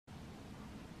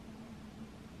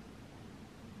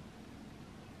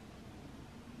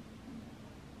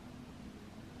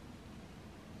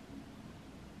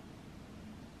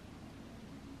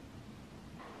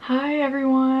Hi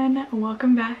everyone,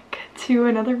 welcome back to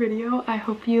another video. I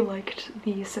hope you liked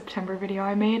the September video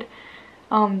I made.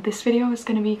 This video is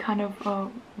going to be kind of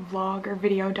a vlog or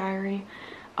video diary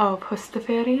of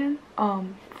höstferien,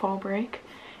 fall break,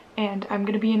 and I'm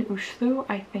going to be in Oslo,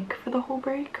 I think, for the whole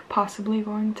break, possibly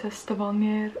going to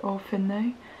Stavanger or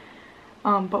Finnøy,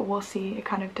 but we'll see. It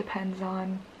kind of depends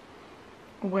on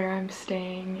where I'm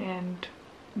staying and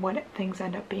what things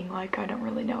end up being like. I don't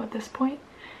really know at this point.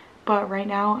 But right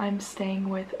now I'm staying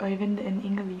with Øyvind and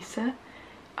Inge-Lise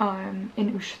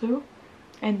in Oslo,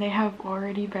 and they have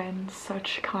already been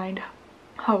such kind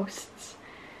hosts.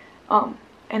 And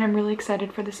I'm really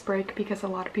excited for this break because a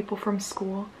lot of people from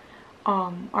school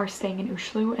are staying in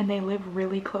Oslo and they live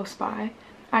really close by.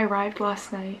 I arrived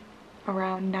last night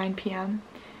around 9 p.m.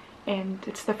 and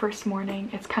it's the first morning.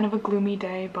 It's kind of a gloomy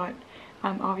day, but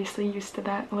I'm obviously used to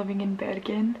that living in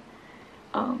Bergen.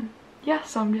 Yeah,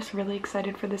 so I'm just really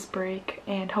excited for this break,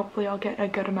 and hopefully I'll get a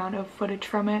good amount of footage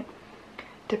from it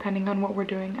depending on what we're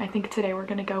doing. I think today we're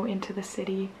gonna go into the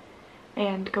city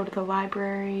and go to the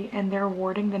library, and they're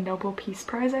awarding the Nobel Peace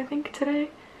Prize, I think, today.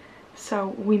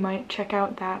 So we might check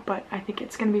out that, but I think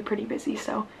it's gonna be pretty busy,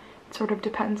 so it sort of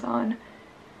depends on,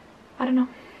 I don't know,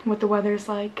 what the weather's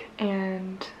like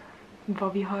and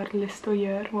vad vi har lyst att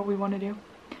göra, what we want to do.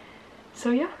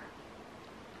 So yeah.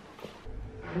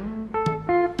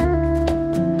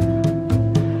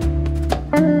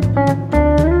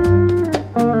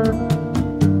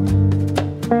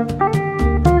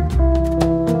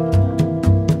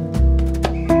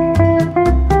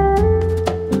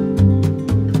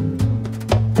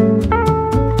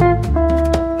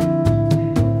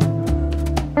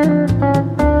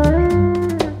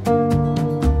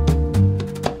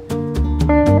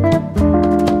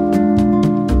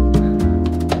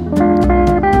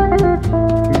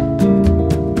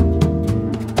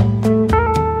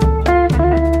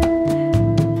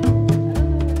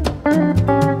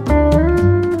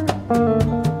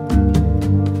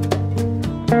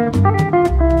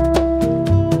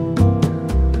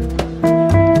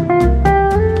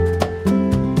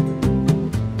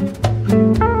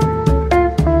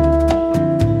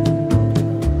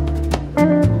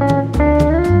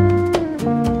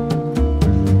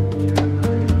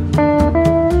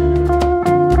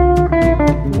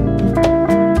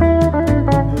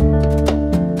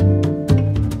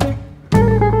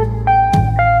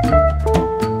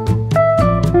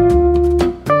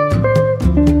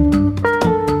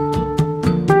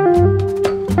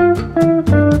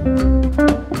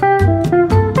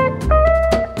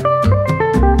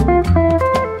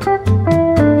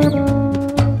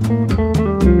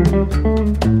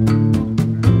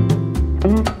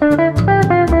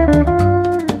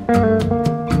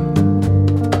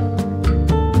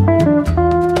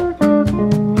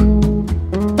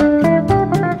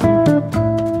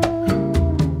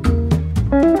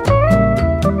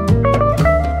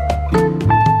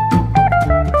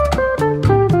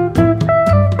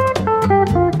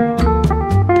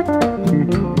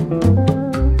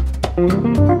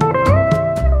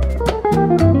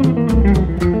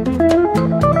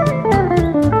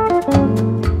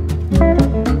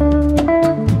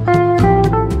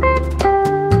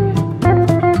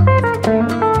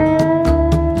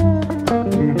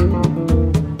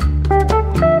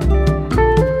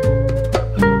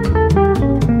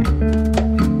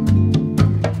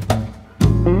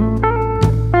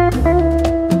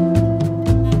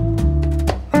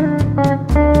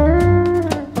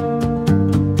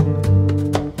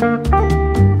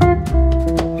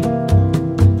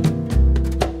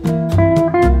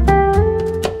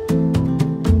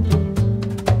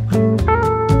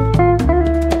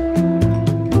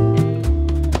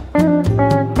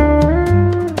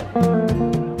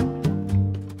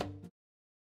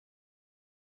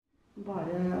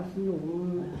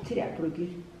 Treplugger.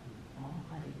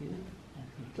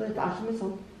 Så dette som et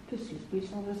sånt puslespill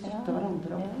som dere støtter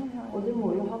hverandre opp. Og du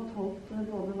må jo ha 12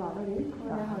 låner hver dag inn, for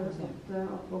jeg har jo sett at det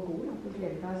var god at det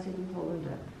flere der siden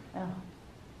 1200. Ja.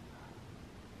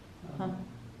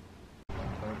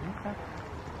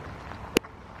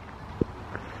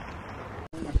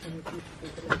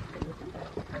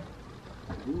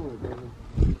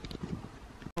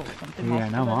 Du vil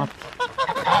gjerne ha mat.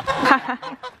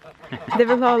 Det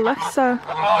vil holde, så...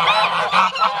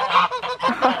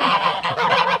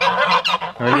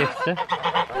 Har du gjester?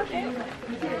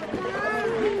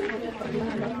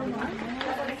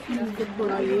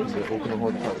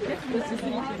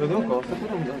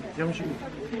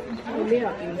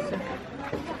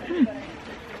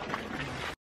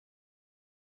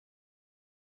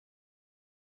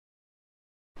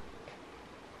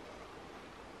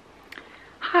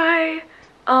 Hi,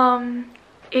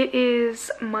 It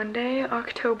is Monday,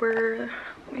 October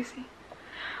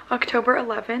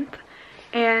 11th,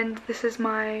 and this is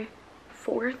my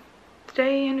 4th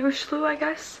day in Oslo, I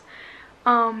guess.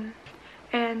 And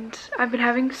I've been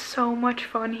having so much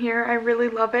fun here. I really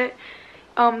love it.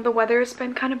 The weather has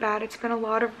been kind of bad. It's been a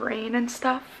lot of rain and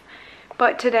stuff,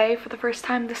 but today, for the first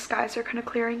time, the skies are kind of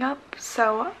clearing up,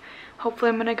 so hopefully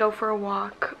I'm gonna go for a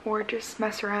walk or just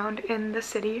mess around in the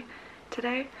city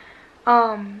today.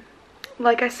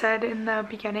 Like I said in the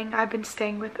beginning, I've been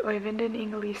staying with Øyvind and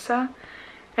Ingelisa,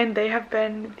 and they have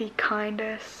been the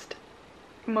kindest,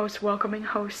 most welcoming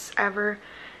hosts ever,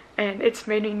 and it's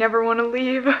made me never want to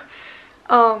leave.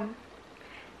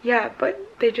 Yeah,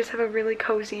 but they just have a really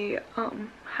cozy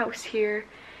house here,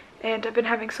 and I've been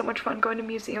having so much fun going to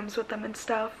museums with them and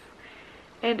stuff,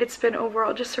 and it's been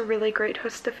overall just a really great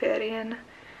höstferien.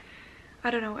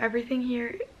 I don't know, everything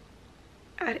here,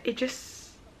 it just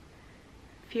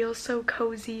feels so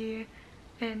cozy,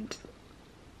 and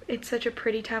it's such a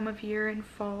pretty time of year in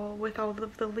fall with all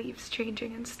of the leaves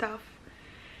changing and stuff,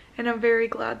 and I'm very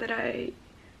glad that I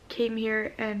came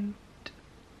here and,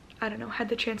 I don't know, had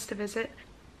the chance to visit.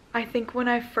 I think when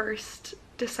I first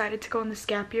decided to go on this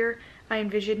gap year, I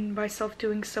envisioned myself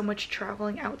doing so much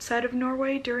traveling outside of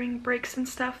Norway during breaks and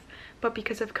stuff, but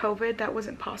because of COVID, that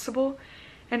wasn't possible.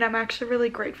 And I'm actually really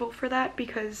grateful for that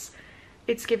because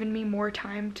it's given me more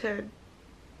time to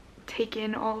take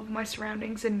in all of my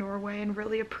surroundings in Norway and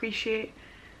really appreciate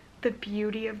the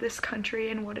beauty of this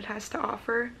country and what it has to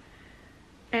offer.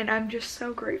 And I'm just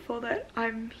so grateful that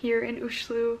I'm here in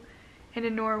Oslo and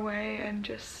in Norway and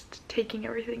just taking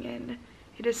everything in.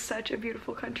 It is such a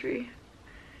beautiful country.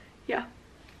 Yeah.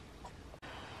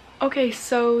 Okay,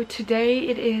 so today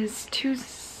it is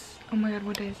Tuesday. Oh my god,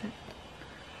 what day is it?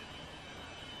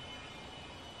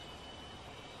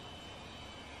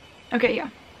 Okay, yeah.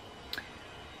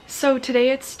 So today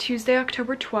it's Tuesday,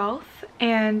 October 12th,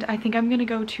 and I think I'm gonna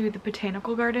go to the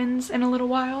botanical gardens in a little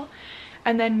while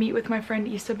and then meet with my friend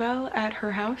Isabel at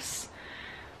her house.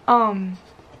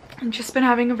 I've just been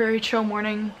having a very chill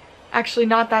morning. Actually,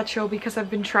 not that chill because I've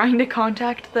been trying to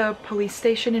contact the police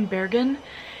station in Bergen,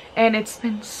 and it's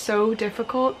been so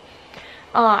difficult.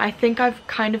 I think I've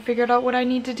kind of figured out what I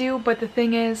need to do, but the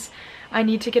thing is, I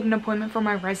need to get an appointment for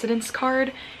my residence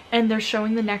card, and they're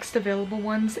showing the next available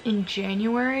ones in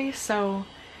January, so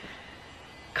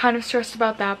kind of stressed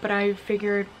about that, but I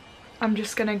figured I'm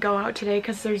just gonna go out today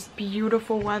because there's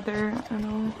beautiful weather. I don't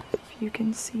know if you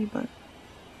can see, but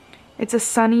it's a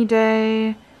sunny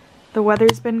day. The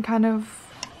weather's been kind of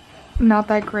not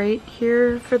that great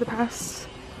here for the past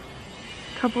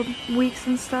couple weeks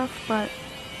and stuff,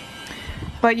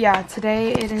 but yeah,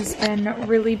 today it has been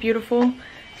really beautiful,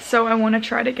 so I want to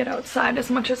try to get outside as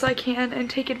much as I can and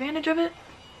take advantage of it.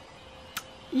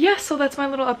 Yeah, so that's my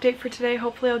little update for today.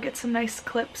 Hopefully I'll get some nice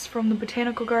clips from the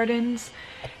botanical gardens,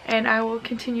 and I will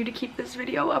continue to keep this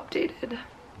video updated.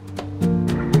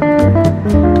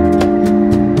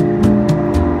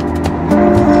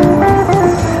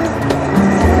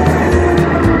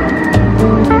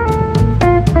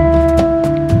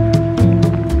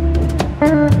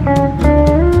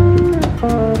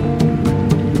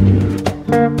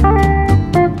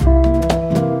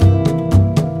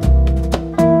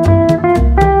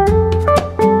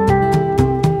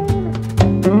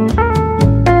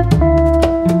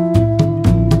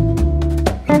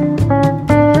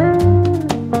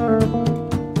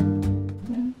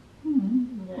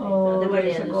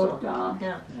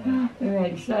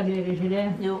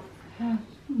 Jo.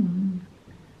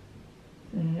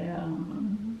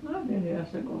 Ja, det är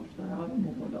så gott för att ha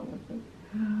mål av det.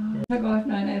 Så gott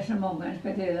när det är så många ska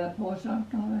dela på sånt,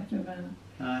 vet du, men...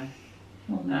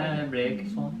 Nej, det ble ikke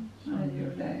sånn.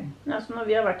 Ja, så når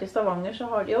vi har vært i Stavanger, så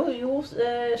har de jo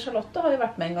Charlotte har jo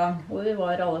vært med en gang, hvor vi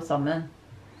var alle sammen.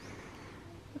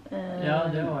 Ja,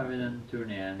 det var vi den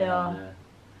turneen. Ja.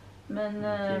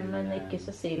 Men ikke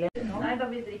Cecilie. Nei, da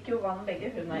vi drikker jo vann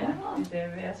begge, hun og jeg. Det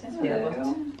jeg synes vi har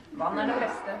godt. Vann er det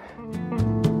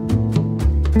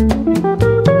beste.